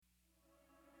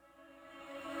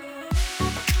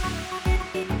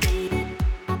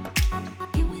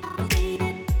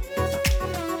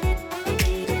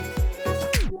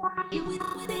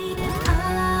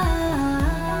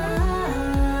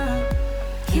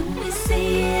Can we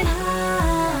say it?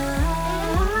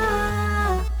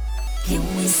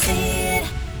 Can we say it?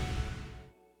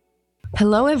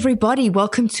 Hello, everybody.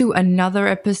 Welcome to another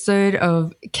episode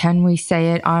of Can We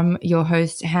Say It? I'm your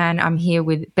host, Han. I'm here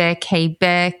with Beck. Hey,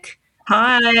 Beck.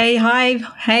 Hi.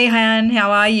 Hey, Han. How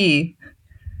are you?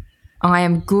 I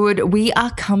am good. We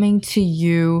are coming to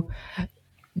you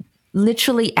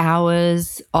literally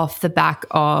hours off the back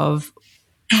of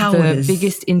the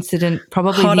biggest incident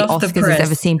probably Hot the off the Oscars has press.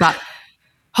 ever seen. But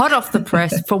hot off the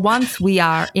press. For once, we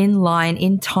are in line,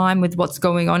 in time with what's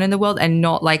going on in the world and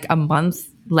not like a month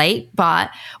late.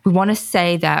 But we want to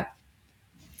say that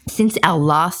since our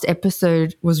last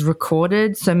episode was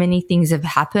recorded, so many things have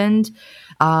happened.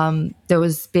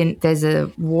 There's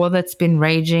a war that's been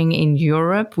raging in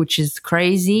Europe, which is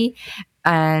crazy.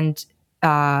 And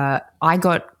I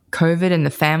got COVID and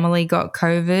the family got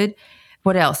COVID.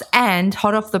 What else? And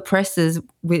hot off the presses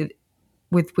with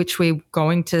which we're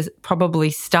going to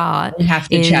probably start. We have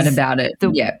to chat about it.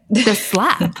 The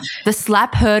slap. The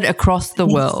slap heard across the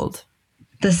world.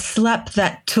 The slap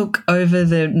that took over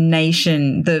the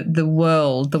nation, the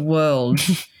world.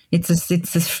 It's a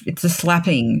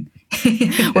slapping.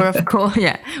 We're of course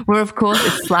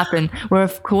it's slapping.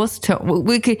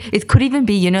 It could even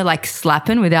be, like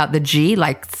slapping without the G,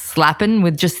 like slapping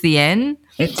with just the N.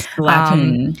 It's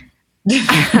slapping.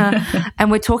 And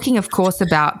we're talking, of course,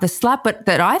 about the slap, but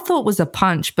that I thought was a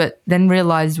punch, but then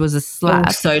realized was a slap.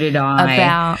 Oh, so did I.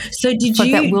 That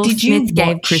Will Smith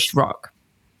gave Chris Rock.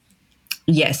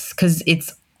 Yes, because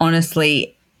it's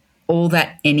honestly all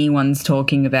that anyone's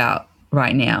talking about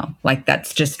right now. Like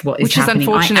that's just what is happening. Which is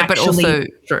unfortunate, but also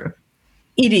true.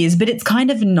 It is, but it's kind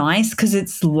of nice because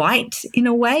it's light in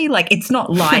a way. Like it's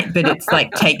not light, but it's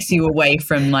like takes you away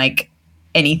from like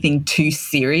anything too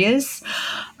serious,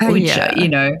 which,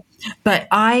 but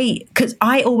because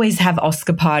I always have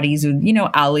Oscar parties with,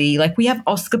 Ali, like we have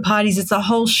Oscar parties. It's a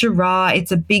whole charade.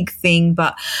 It's a big thing,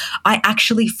 but I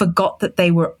actually forgot that they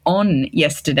were on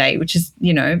yesterday, which is,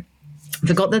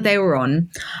 forgot that they were on.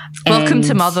 Welcome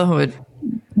to motherhood.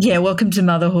 Yeah, welcome to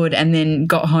motherhood. And then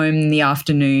got home in the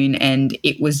afternoon and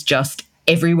it was just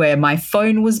everywhere. My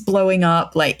phone was blowing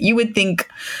up. Like you would think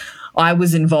I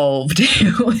was involved.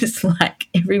 It was like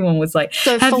everyone was like,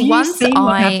 so have you seen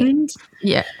what happened?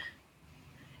 Yeah.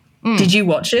 Did you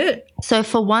watch it? So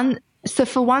for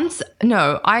once,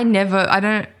 no, I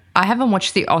haven't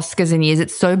watched the Oscars in years.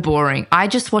 It's so boring. I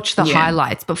just watch the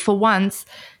highlights. But for once,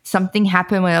 something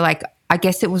happened where like, I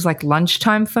guess it was like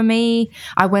lunchtime for me.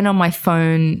 I went on my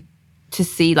phone to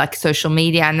see like social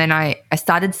media and then I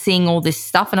started seeing all this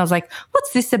stuff and I was like,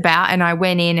 what's this about? And I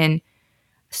went in and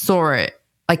saw it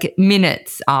like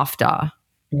minutes after.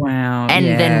 Wow.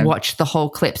 And then watch the whole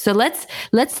clip. So let's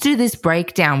do this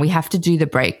breakdown. We have to do the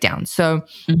breakdown. So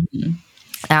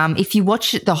if you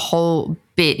watch the whole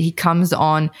bit, he comes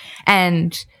on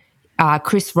and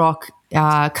Chris Rock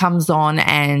comes on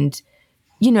and,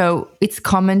 it's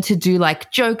common to do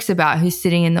like jokes about who's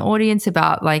sitting in the audience,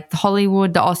 about like the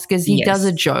Hollywood, the Oscars. He does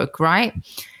a joke, right?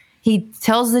 He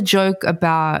tells the joke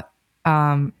about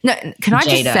can I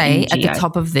just say at the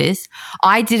top of this,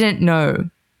 I didn't know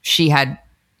she had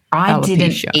alopecia.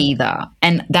 Didn't either.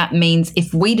 And that means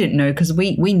if we didn't know, because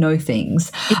we know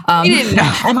things. Didn't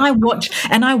know. And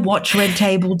I watch Red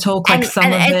Table Talk, like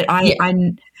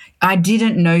I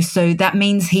didn't know. So that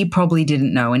means he probably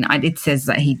didn't know. And it says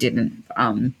that he didn't,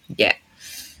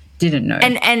 didn't know.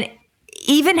 And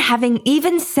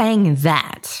even saying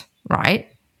that, right?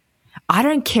 I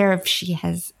don't care if she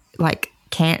has like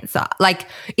cancer. Like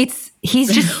he's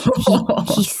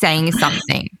saying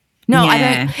something. No, I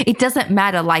don't. It doesn't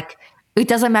matter. Like, it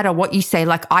doesn't matter what you say.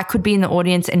 Like, I could be in the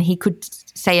audience and he could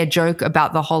say a joke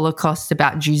about the Holocaust,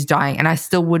 about Jews dying, and I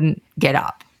still wouldn't get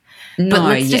up. No, but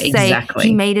let's just say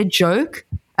he made a joke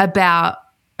about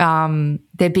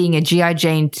there being a G.I.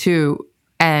 Jane 2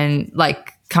 and,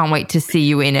 like, can't wait to see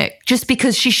you in it, just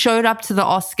because she showed up to the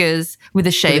Oscars with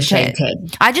a shaved head.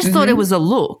 I just thought it was a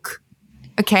look.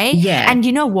 Okay. Yeah. And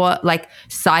you know what? Like,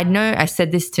 side note, I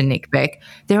said this to Nick Beck.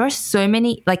 There are so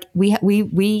many, like, we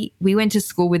went to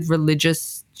school with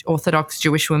religious Orthodox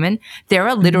Jewish women. There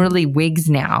are literally wigs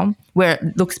now where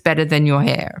it looks better than your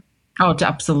hair. Oh,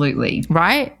 absolutely.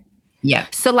 Right? Yeah.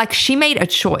 So like she made a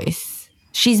choice.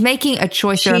 She's making a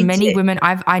choice. There are many women.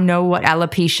 I know what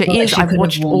alopecia is. I've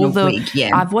watched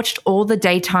all the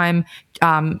daytime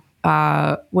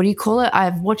what do you call it?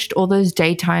 I've watched all those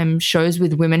daytime shows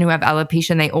with women who have alopecia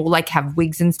and they all like have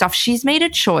wigs and stuff. She's made a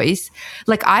choice.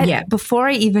 Like before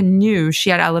I even knew she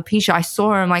had alopecia, I saw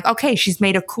her. I'm like, okay, she's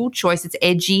made a cool choice. It's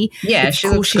edgy. Yeah, it's she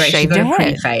cool. looks great. Shaved She's got her a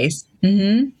pretty head. face.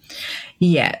 Mm-hmm.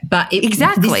 Yeah, but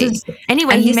exactly.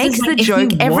 Anyway, he makes the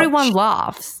joke. Everyone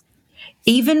laughs.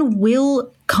 Even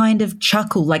Will kind of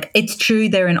chuckle. Like, it's true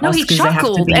they're in Oscars. He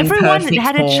chuckled. They have to be Everyone in perfect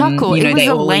had form. a chuckle. You know, it was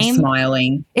they're a always lame,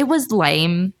 smiling. It was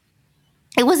lame.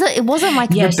 It wasn't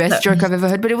like the best joke I've ever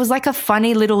heard, but it was like a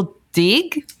funny little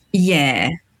dig. Yeah.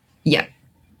 Yeah.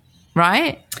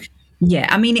 Right? Yeah.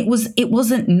 I mean, it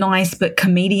wasn't nice, but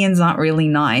comedians aren't really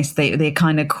nice. They're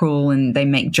kind of cruel and they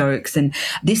make jokes. And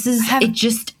this is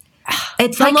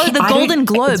it's hello, like the Golden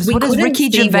Globes. What does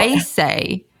Ricky Gervais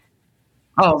say?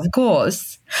 Oh, of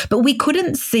course. But we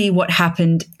couldn't see what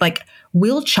happened. Like,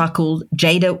 Will chuckled,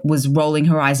 Jada was rolling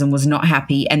her eyes and was not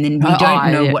happy, and then we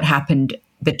don't know what happened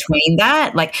between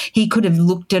that. Like, he could have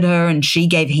looked at her and she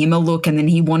gave him a look, and then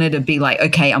he wanted to be like,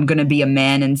 okay, I'm going to be a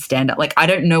man and stand up. Like, I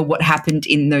don't know what happened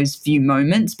in those few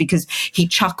moments, because he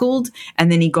chuckled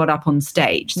and then he got up on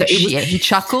stage. So he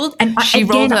chuckled and she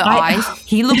rolled her eyes.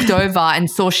 He looked over and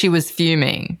saw she was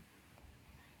fuming.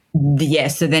 Yeah,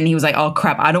 so then he was like, oh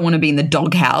crap, I don't want to be in the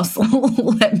doghouse.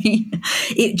 But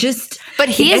here's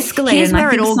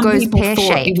where it all goes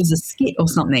pear-shaped. It was a skit or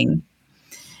something.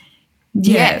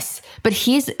 Yes, but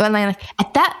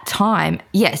at that time,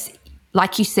 yes,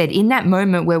 like you said, in that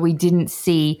moment where we didn't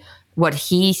see what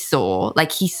he saw,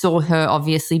 like he saw her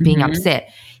obviously being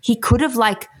upset, he could have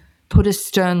like put a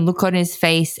stern look on his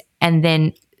face and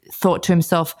then thought to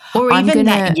himself, or even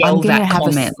that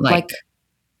comment,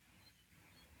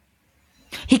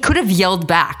 he could have yelled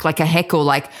back like a heckle,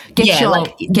 like get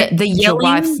your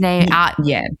wife's name out.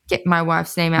 Yeah, get my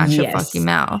wife's name out your fucking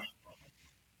mouth.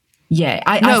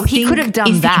 Yeah, he could have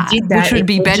done that, which would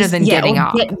be better than getting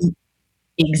up.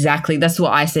 Exactly, that's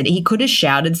what I said. He could have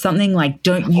shouted something like,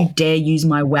 "Don't you dare use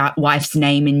my wife's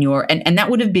name in your," and that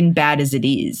would have been bad as it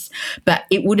is. But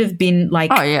it would have been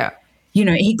like, oh yeah, you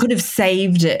know, he could have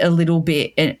saved it a little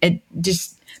bit, and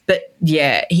but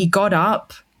yeah, he got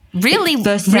up. Really,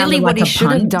 what he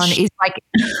should have done is like.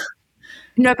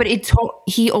 No, but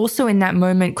he also in that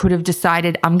moment could have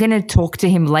decided, I'm going to talk to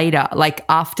him later. Like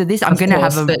after this, I'm going to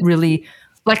have a really,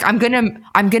 like I'm going to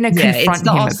confront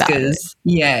him about it.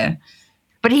 Yeah.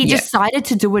 But he decided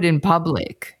to do it in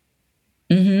public.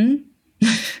 Mm-hmm.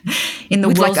 In the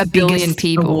with world's like 1 billion biggest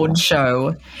people award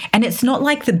show. And it's not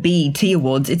like the BET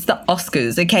Awards, it's the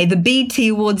Oscars. Okay, the BET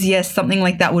Awards, yes, something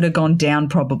like that would have gone down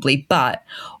probably,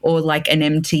 or like an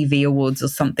MTV Awards or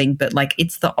something, but like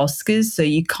it's the Oscars, so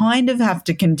you kind of have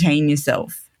to contain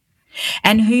yourself.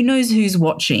 And who knows who's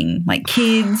watching? Like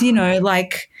kids, you know,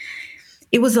 like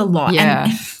it was a lot. Yeah.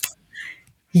 And,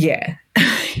 yeah.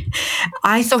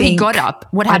 He got up.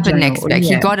 What happened next, Beck?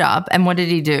 He got up and what did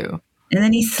he do? And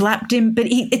then he slapped him, but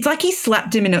it's like he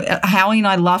slapped him in Howie and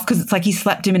I laugh because it's like he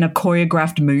slapped him in a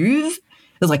choreographed move.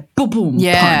 It was like boom, boom,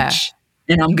 punch,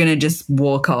 and I'm gonna just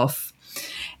walk off.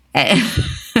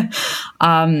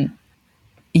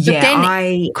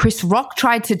 Chris Rock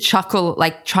tried to chuckle,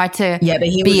 like tried to but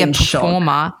he be a was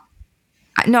performer.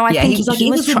 No, I think he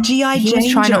was a G.I. Jane. He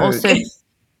was trying joke. to also.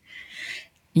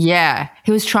 Yeah,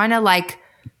 he was trying to like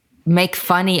make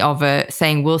funny of it,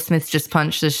 saying Will Smith just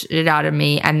punched the shit out of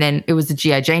me, and then it was a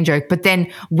G.I. Jane joke. But then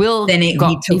he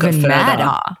got even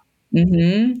madder.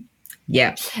 Mm-hmm.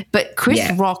 Yeah. But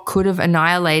Chris Rock could have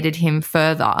annihilated him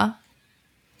further.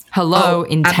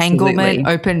 Entanglement,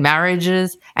 absolutely. Open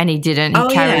marriages, and he didn't.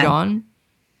 He carried on.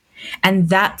 And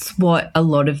that's what a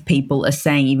lot of people are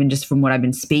saying, even just from what I've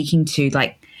been speaking to,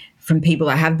 like from people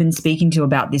I have been speaking to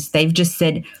about this, they've just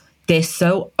said they're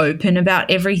so open about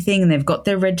everything and they've got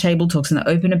their red table talks and they're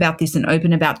open about this and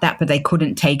open about that, but they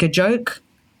couldn't take a joke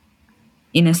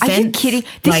in a sense. Are you kidding?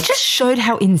 This just showed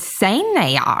how insane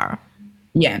they are.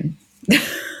 Yeah.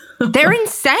 They're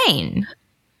insane.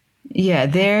 Yeah,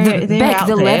 they're Beck, out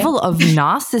the there. level of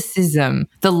narcissism.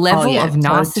 The level of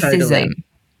narcissism. Totally.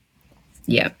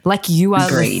 Yeah. Like you are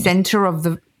the center of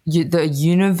the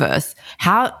universe.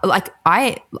 How, like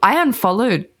I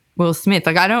unfollowed Will Smith.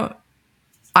 Like I don't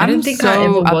think I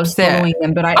ever was following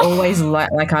them, but I always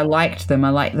I liked them. I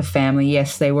liked the family.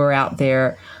 Yes, they were out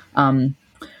there.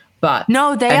 But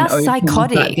no, they are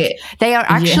psychotic. They are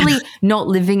actually not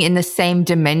living in the same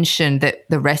dimension that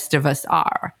the rest of us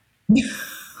are.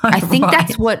 I think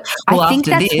that's what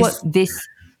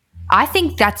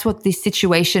this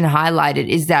situation highlighted,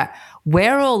 is that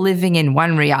we're all living in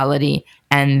one reality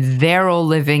and they're all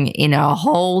living in a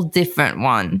whole different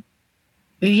one.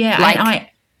 Yeah, right.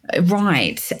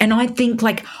 And I think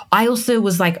I also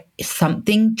was like,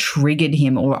 something triggered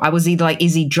him, or I was either like,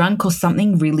 is he drunk or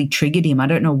something really triggered him? I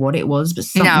don't know what it was, but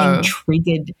something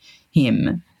triggered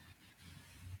him.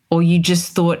 Or you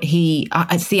just thought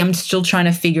I'm still trying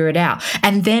to figure it out.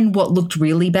 And then what looked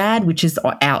really bad, which is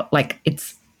out, like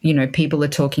it's people are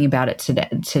talking about it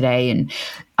today and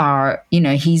are,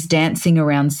 he's dancing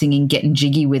around singing Getting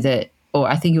Jiggy With It, or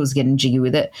I think it was Getting Jiggy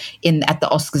With It at the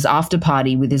Oscars after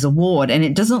party with his award, and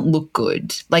it doesn't look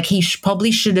good. Like he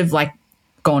probably should have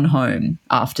gone home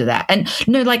after that. And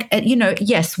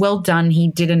yes, well done. He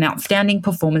did an outstanding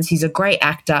performance. He's a great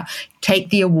actor. Take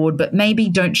the award, but maybe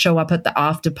don't show up at the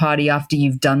after party after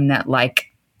you've done that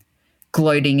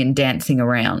gloating and dancing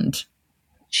around.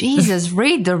 Jesus,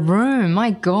 read the room.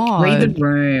 My God. Read the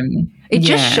room. It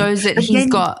just shows that he's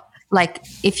got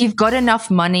if you've got enough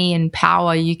money and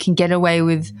power, you can get away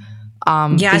with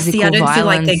physical I don't feel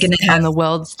like they're going to have on the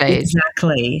world stage.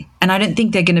 Exactly. And I don't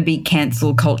think they're going to be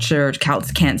cancel culture or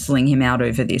cancelling him out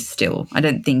over this still. I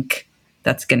don't think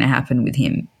that's going to happen with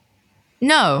him.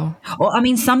 No. Or,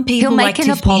 some people he'll make an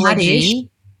apology.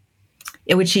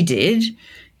 Haddish, which he did.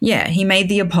 Yeah, he made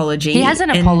the apology. He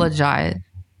hasn't apologized.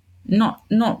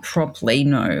 Not properly,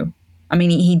 no.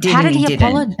 He did. How did he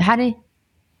apologize? How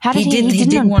did he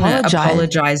didn't want to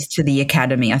apologize to the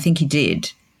Academy. I think he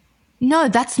did. No,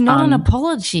 that's not an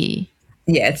apology.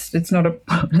 Yeah, it's not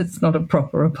a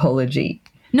proper apology.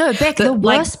 No, Beck, the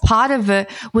worst part of it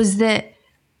was that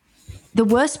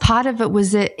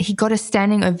he got a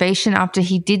standing ovation after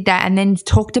he did that, and then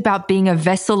talked about being a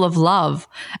vessel of love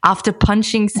after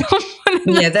punching someone.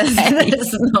 Yeah,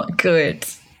 that's not good.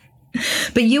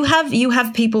 But you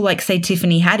have people like, say,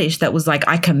 Tiffany Haddish that was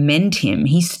I commend him.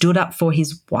 He stood up for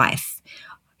his wife.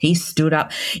 He stood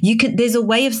up. There's a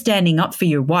way of standing up for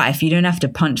your wife. You don't have to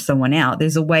punch someone out.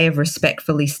 There's a way of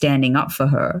respectfully standing up for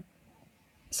her.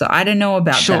 So I don't know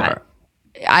about that.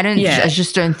 I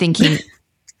just don't think he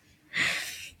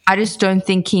I just don't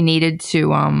think he needed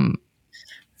to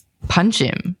punch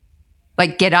him.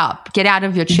 Get up, get out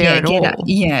of your chair at all.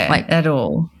 At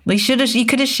all. You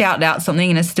could have shouted out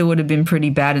something and it still would have been pretty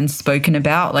bad and spoken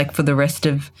about for the rest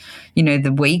of,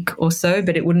 the week or so,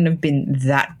 but it wouldn't have been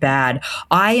that bad.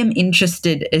 I am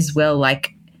interested as well,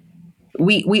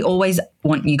 we always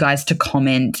want you guys to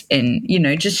comment and,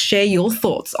 just share your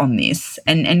thoughts on this.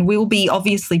 And we'll be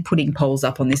obviously putting polls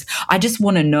up on this. I just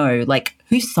want to know,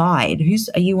 whose side?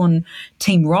 Are you on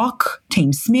Team Rock,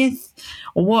 Team Smith?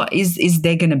 Or what is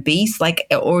there going to be?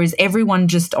 Or is everyone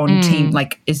just on team,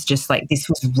 is just this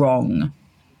was wrong?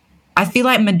 I feel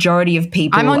like majority of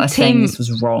people are saying this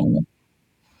was wrong.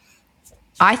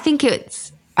 I think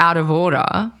it's out of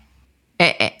order.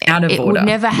 Out of order. Would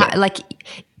never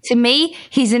to me,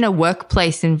 he's in a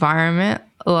workplace environment.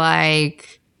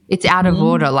 It's out of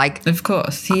order. Of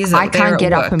course, I can't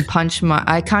get up and punch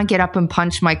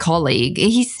my colleague.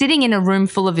 He's sitting in a room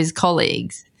full of his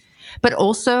colleagues. But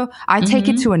also, I take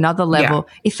it to another level.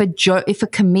 Yeah. If a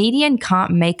comedian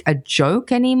can't make a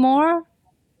joke anymore,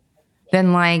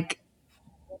 then right,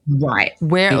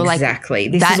 where exactly.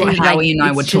 This is what Howie and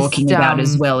I were talking about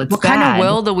as well. It's what bad. Kind of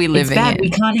world are we living in?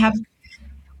 We can't have.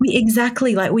 We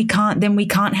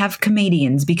can't have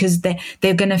comedians because they're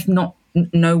going to not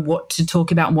know what to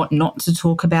talk about, what not to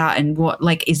talk about, and what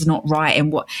is not right,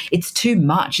 and what it's too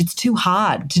much. It's too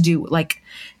hard to do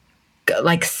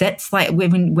sets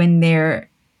when they're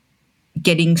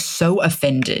getting so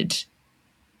offended,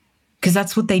 because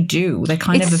that's what they do. They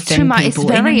kind of offend people. It's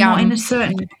very in a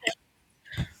certain.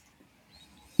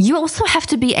 You also have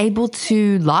to be able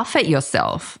to laugh at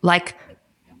yourself.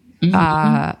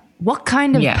 What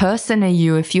kind of person are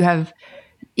you if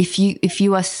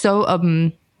you are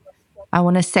so I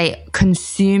want to say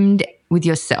consumed with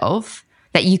yourself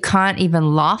that you can't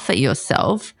even laugh at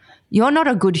yourself? You're not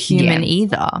a good human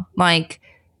either.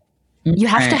 You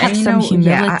have to have some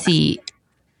humility.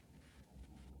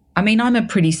 I'm a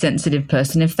pretty sensitive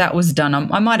person. If that was done,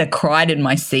 I might have cried in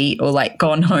my seat or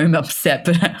gone home upset,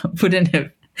 but I wouldn't have,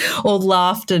 or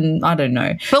laughed, and I don't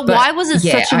know. But why was it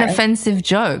such an offensive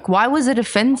joke? Why was it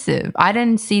offensive? I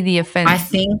didn't see the offense. I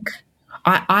think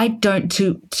I don't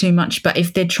too much, but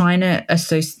if they're trying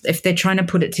to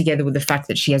put it together with the fact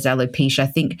that she has alopecia, I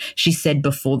think she said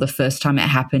before the first time it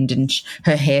happened and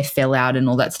her hair fell out and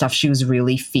all that stuff, she was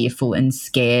really fearful and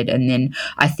scared. And then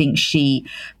I think she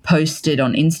posted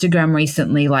on Instagram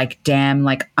recently, damn,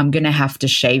 I'm going to have to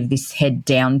shave this head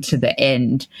down to the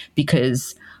end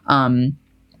because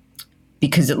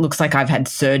it looks like I've had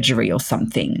surgery or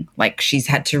something. She's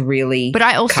had to really. But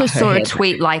I also saw a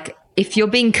tweet if you're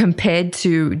being compared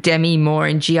to Demi Moore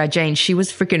in G.I. Jane, she was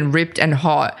freaking ripped and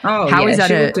hot. Oh, how is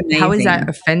that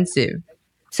offensive?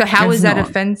 So how is that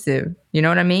offensive? You know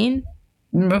what I mean?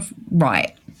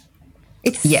 Right.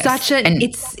 It's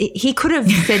he could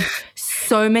have said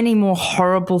so many more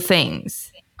horrible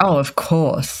things. Oh, of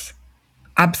course.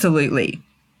 Absolutely.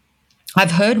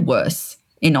 I've heard worse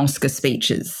in Oscar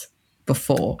speeches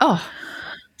before. Oh.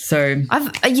 So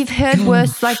you've heard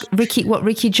worse, like what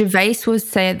Ricky Gervais was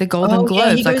saying at the Golden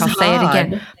Globes. he like goes I'll say it hard.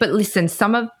 again. But listen,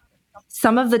 some of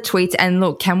the tweets, and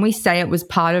look, can we say it was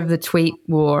part of the tweet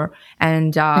war?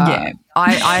 And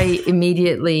I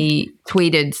immediately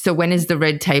tweeted, so when is the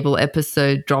Red Table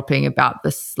episode dropping about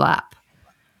the slap?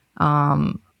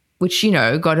 Which,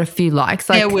 got a few likes.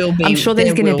 Like, there will be. I'm sure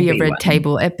there's going to be a Red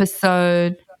Table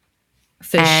episode.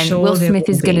 And sure Will Smith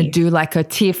is going to do like a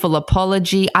tearful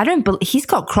apology. He's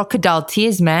got crocodile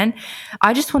tears, man.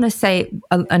 I just want to say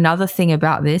another thing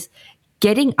about this.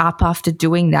 Getting up after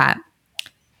doing that,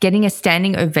 getting a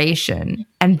standing ovation,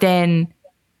 and then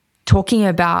talking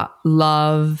about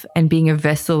love and being a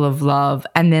vessel of love,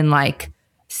 and then like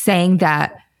saying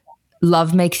that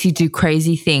love makes you do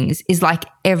crazy things is like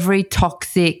every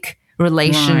toxic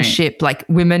relationship, like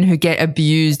women who get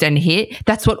abused and hit,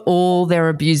 that's what all their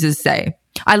abusers say.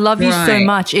 I love you so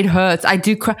much. It hurts. I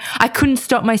do cry. I couldn't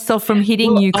stop myself from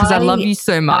hitting you because I love you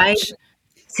so much.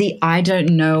 I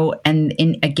don't know. And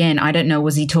again, I don't know,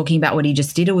 was he talking about what he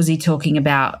just did, or was he talking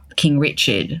about King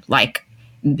Richard? Like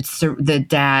the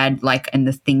dad, like, and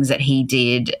the things that he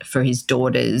did for his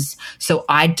daughters. So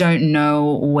I don't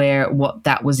know what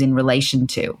that was in relation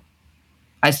to.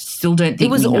 I still don't think it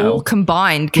was all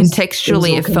combined.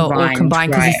 Contextually, it felt all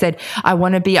combined because he said,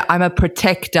 I'm a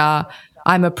protector,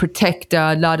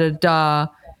 la da da.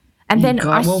 And then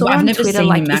I saw on Twitter,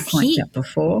 like, is he that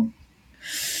before?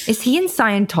 Is he in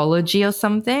Scientology or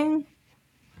something?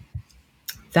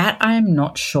 That I'm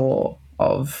not sure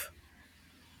of.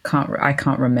 I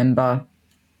can't remember.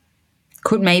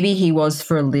 Maybe he was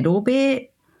for a little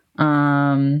bit.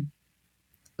 Some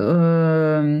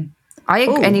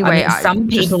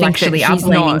people actually are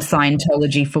blaming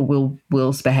Scientology for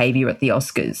Will's behavior at the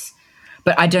Oscars,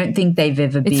 but I don't think they've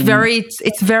ever been. It's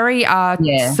very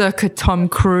circa Tom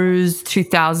Cruise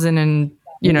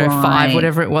 2005,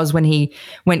 whatever it was, when he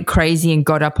went crazy and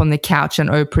got up on the couch, on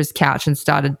Oprah's couch, and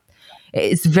started.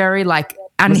 It's very like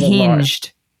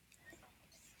unhinged.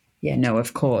 Yeah, no,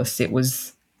 of course it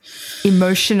was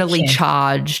emotionally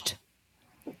charged.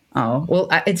 Oh, well,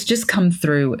 it's just come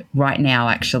through right now,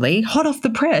 actually. Hot off the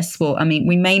press. Well, I mean,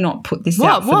 we may not put this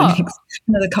out for the next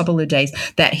another couple of days,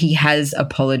 that he has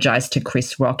apologized to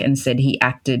Chris Rock and said he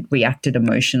reacted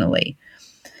emotionally.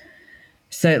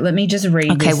 So let me just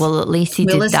read this. Okay, well, at least he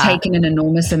did that. Will has taken an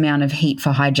enormous amount of heat for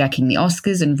hijacking the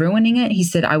Oscars and ruining it. He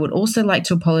said, I would also like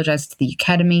to apologize to the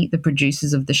Academy, the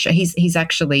producers of the show.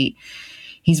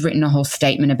 He's written a whole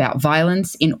statement about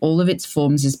violence in all of its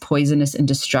forms is poisonous and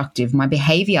destructive. My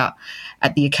behavior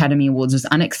at the Academy Awards was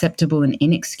unacceptable and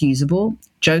inexcusable.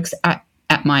 Jokes at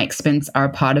my expense are a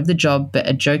part of the job, but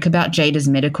a joke about Jada's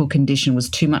medical condition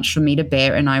was too much for me to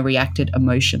bear, and I reacted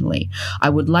emotionally. I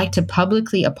would like to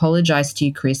publicly apologize to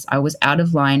you, Chris. I was out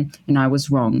of line and I was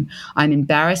wrong. I'm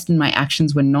embarrassed and my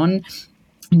actions were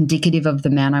indicative of the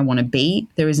man I want to be.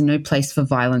 There is no place for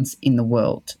violence in the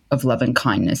world of love and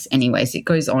kindness. Anyways, it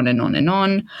goes on and on and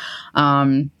on.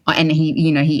 And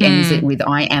he ends it with,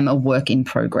 I am a work in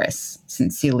progress.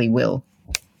 Sincerely, Will.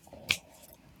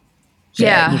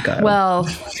 Yeah. Well,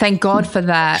 thank God for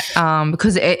that.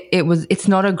 Because it's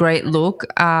not a great look.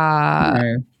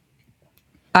 No.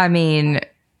 I mean,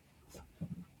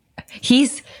 he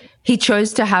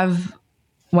chose to have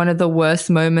one of the worst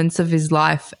moments of his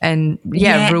life, and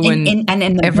ruin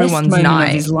and everyone's night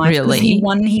of his life, really. He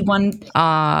won.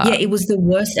 It was the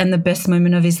worst and the best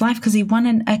moment of his life because he won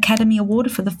an Academy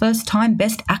Award for the first time,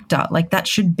 Best Actor. Like, that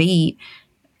should be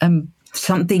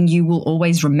something you will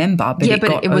always remember.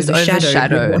 But it was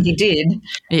overshadowed with what he did.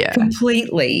 Yeah,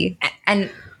 completely. And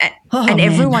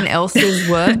everyone else's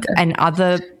work and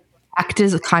other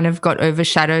actors kind of got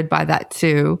overshadowed by that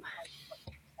too.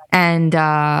 And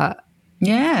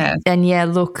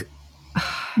look,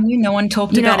 no one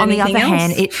talked about anything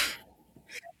else.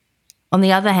 On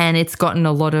the other hand, it's gotten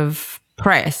a lot of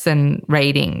press and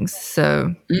ratings.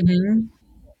 So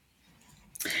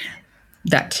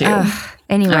that too.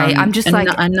 Anyway, I'm just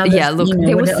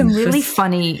there was some really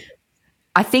funny.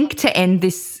 I think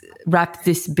to wrap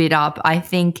this bit up, I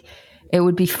think it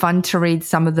would be fun to read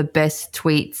some of the best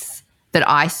tweets that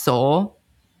I saw.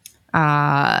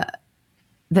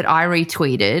 That I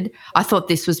retweeted. I thought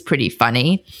this was pretty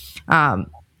funny.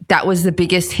 That was the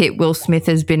biggest hit Will Smith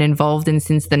has been involved in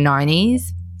since the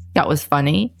 90s. That was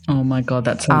funny. Oh my God,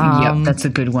 that's a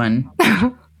good one.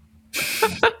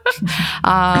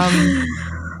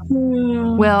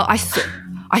 Well, I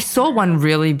saw one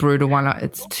really brutal one.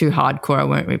 It's too hardcore, I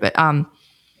won't read. But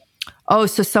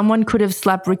so someone could have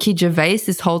slapped Ricky Gervais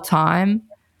this whole time.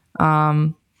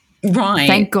 Right.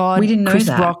 Thank God we didn't know Chris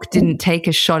Rock didn't take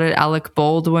a shot at Alec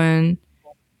Baldwin.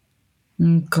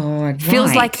 God,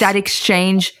 Feels like right. that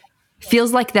exchange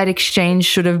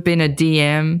should have been a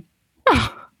DM.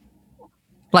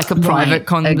 Like a private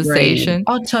conversation.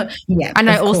 Agree. Yeah, and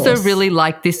I of also course. really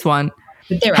like this one.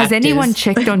 But they're Has anyone actors.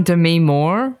 checked on Demi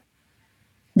Moore?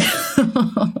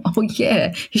 Oh,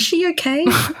 yeah. Is she okay?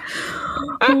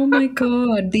 Oh, my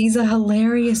God. These are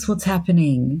hilarious, what's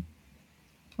happening.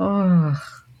 Oh,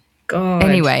 God.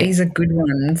 Anyway. These are good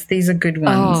ones.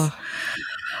 Oh,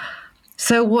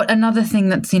 So what another thing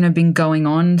that's, been going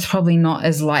on, it's probably not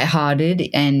as lighthearted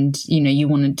and, you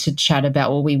wanted to chat about,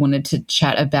 or we wanted to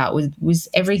chat about was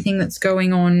everything that's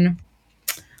going on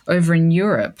over in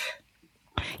Europe.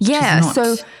 yeah.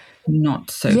 Not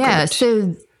so good.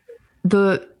 So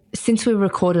since we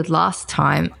recorded last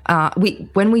time,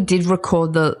 when we did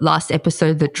record the last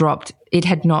episode that dropped, it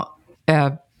had not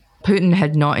Putin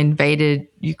had not invaded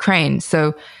Ukraine.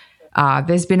 So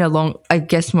there's been a long, I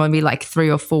guess maybe like 3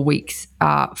 or 4 weeks,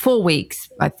 4 weeks,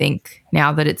 I think,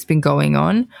 now that it's been going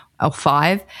on, or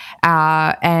 5.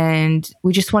 And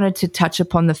we just wanted to touch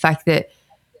upon the fact that,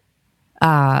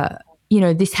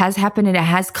 this has happened and it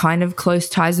has kind of close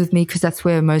ties with me because that's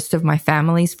where most of my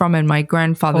family's from, and my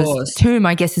grandfather's tomb,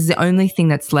 I guess, is the only thing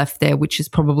that's left there, which is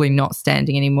probably not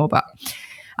standing anymore. But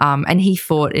and he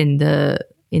fought in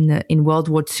World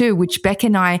War II, which Beck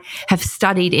and I have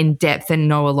studied in depth and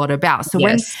know a lot about. So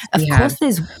of course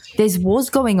there's wars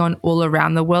going on all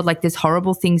around the world. Like there's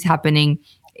horrible things happening,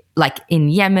 like in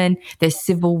Yemen, there's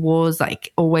civil wars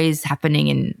like always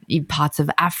happening in parts of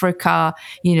Africa,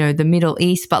 the Middle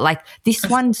East. But like this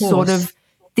one sort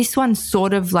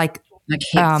of like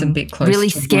hits a bit close really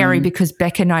to scary home. Because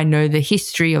Beck and I know the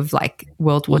history of like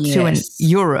World War II and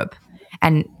Europe,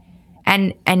 and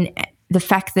the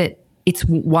fact that it's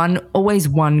always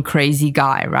one crazy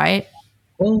guy, right?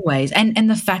 Always. And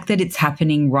the fact that it's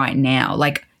happening right now,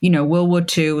 like, World War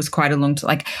II was quite a long time.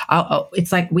 Like,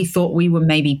 it's like we thought we were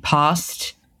maybe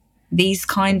past these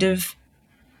kind of,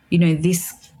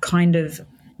 this kind of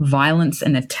violence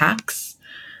and attacks.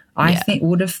 I think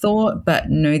would have thought, but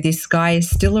no, this guy is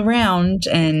still around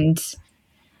and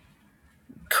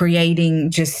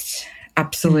creating just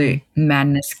absolute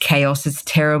madness, chaos. It's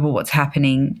terrible what's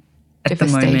happening at the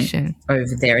moment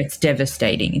over there. It's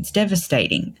devastating. It's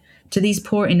devastating to these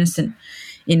poor innocent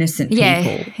people.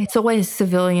 Yeah, it's always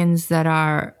civilians that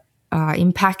are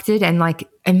impacted. And like,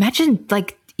 imagine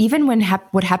like even when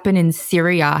what happened in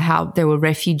Syria, how there were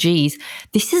refugees.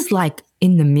 This is like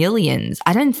in the millions.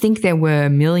 I don't think there were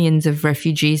millions of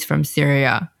refugees from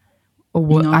Syria,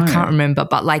 or I can't remember,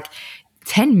 but like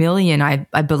 10 million,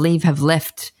 I believe, have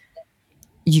left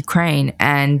Ukraine,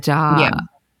 and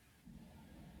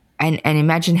and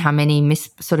imagine how many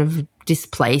sort of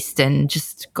displaced, and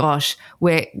just gosh,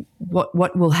 what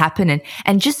will happen,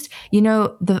 and just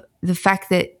the fact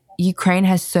that Ukraine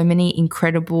has so many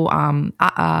incredible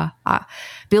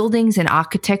buildings and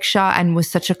architecture, and was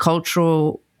such a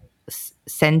cultural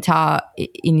center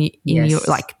in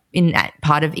like in that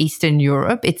part of Eastern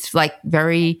Europe. It's like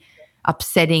very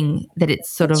upsetting that it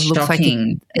sort of looks like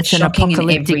it's an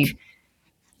apocalyptic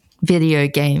video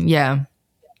game. Yeah.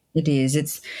 It is.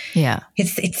 It's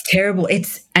terrible.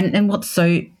 And what's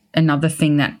so another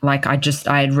thing that like I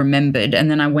had remembered, and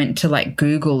then I went to like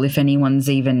Google if anyone's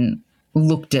even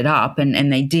looked it up,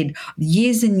 and they did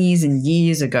years and years and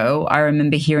years ago. I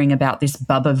remember hearing about this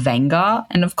Baba Vanga,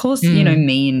 and of course,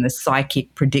 me and the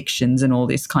psychic predictions and all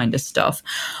this kind of stuff.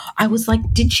 I was like,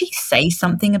 did she say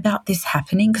something about this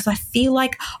happening? Because I feel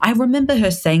like I remember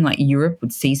her saying like Europe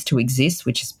would cease to exist,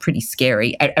 which is pretty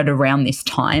scary at around this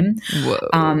time.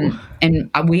 Whoa.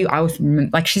 And I was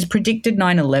like, she's predicted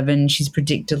 9/11. She's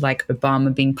predicted like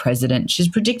Obama being president. She's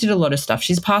predicted a lot of stuff.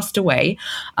 She's passed away.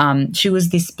 She was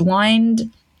this blind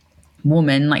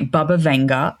woman, like Baba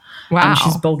Vanga. Wow.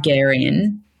 She's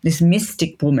Bulgarian, this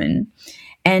mystic woman.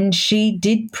 And she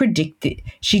did predict it.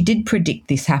 She did predict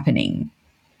this happening.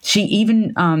 She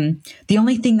even, the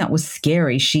only thing that was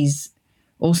scary, she's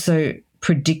also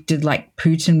predicted like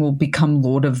Putin will become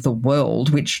Lord of the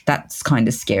world, which that's kind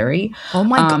of scary. Oh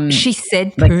my God. She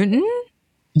said Putin?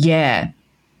 Yeah.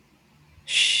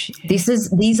 Shit.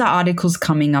 These are articles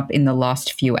coming up in the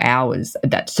last few hours.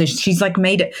 So she's like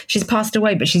she's passed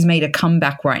away, but she's made a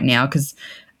comeback right now because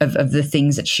of the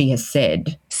things that she has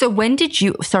said. So when did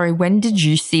you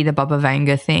see the Baba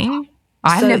Vanga thing?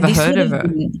 I've never heard of her.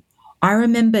 I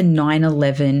remember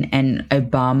 9/11 and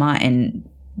Obama and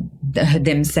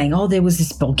them saying, oh, there was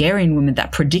this Bulgarian woman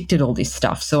that predicted all this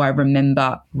stuff. So I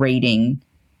remember reading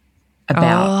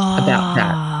about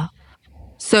that.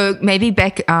 So maybe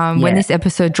Beck, when this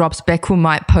episode drops, Beck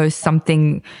might post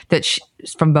something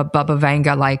from Baba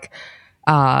Vanga, like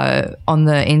on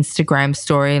the Instagram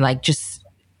story. Like, just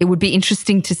it would be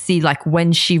interesting to see like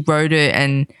when she wrote it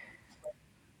and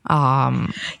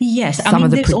yes, I mean,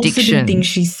 there's also been things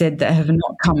she said that have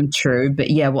not come true.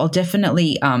 But yeah, well, I'll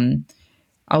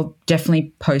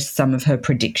definitely post some of her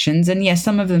predictions, and yeah,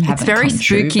 some of them haven't. It's very come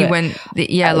spooky true, when,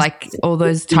 like all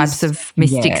those types of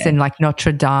mystics and like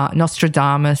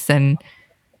Nostradamus and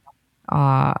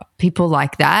people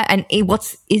like that. And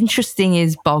what's interesting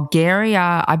is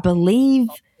Bulgaria, I believe,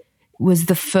 was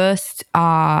the first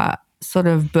sort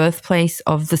of birthplace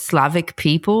of the Slavic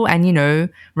people, and you know,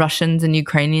 Russians and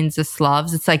Ukrainians are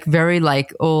Slavs. It's like very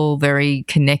like all very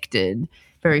connected,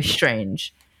 very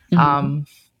strange. Mm-hmm.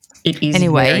 It is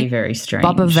very, very strange.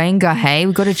 Baba Vanga, hey,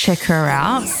 we've got to check her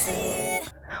out.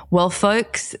 Well,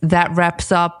 folks, that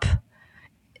wraps up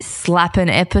Slappin'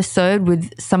 episode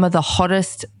with some of the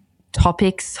hottest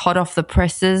topics, hot off the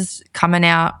presses, coming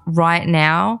out right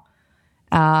now.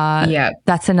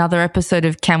 That's another episode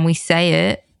of Can We Say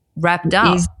It wrapped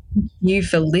up. Thank you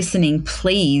for listening.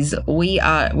 Please,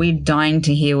 we're dying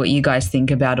to hear what you guys think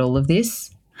about all of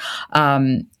this.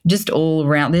 Just all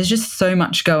around, there's just so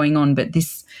much going on, but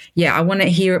this, I want to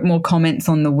hear more comments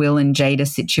on the Will and Jada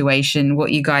situation,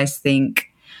 what you guys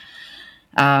think.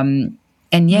 And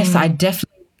yes, I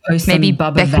definitely post maybe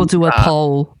Bubba Beck will do a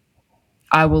poll.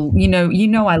 I will, you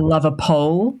know I love a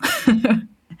poll.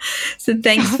 So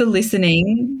thanks for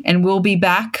listening, and we'll be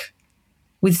back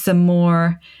with some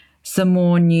more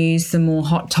news, some more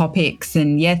hot topics,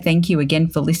 and thank you again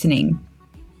for listening.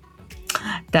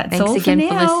 That's Thanks all again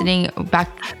for listening. Back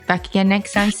again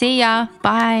next time. See ya.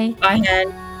 Bye. Bye,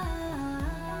 Hen.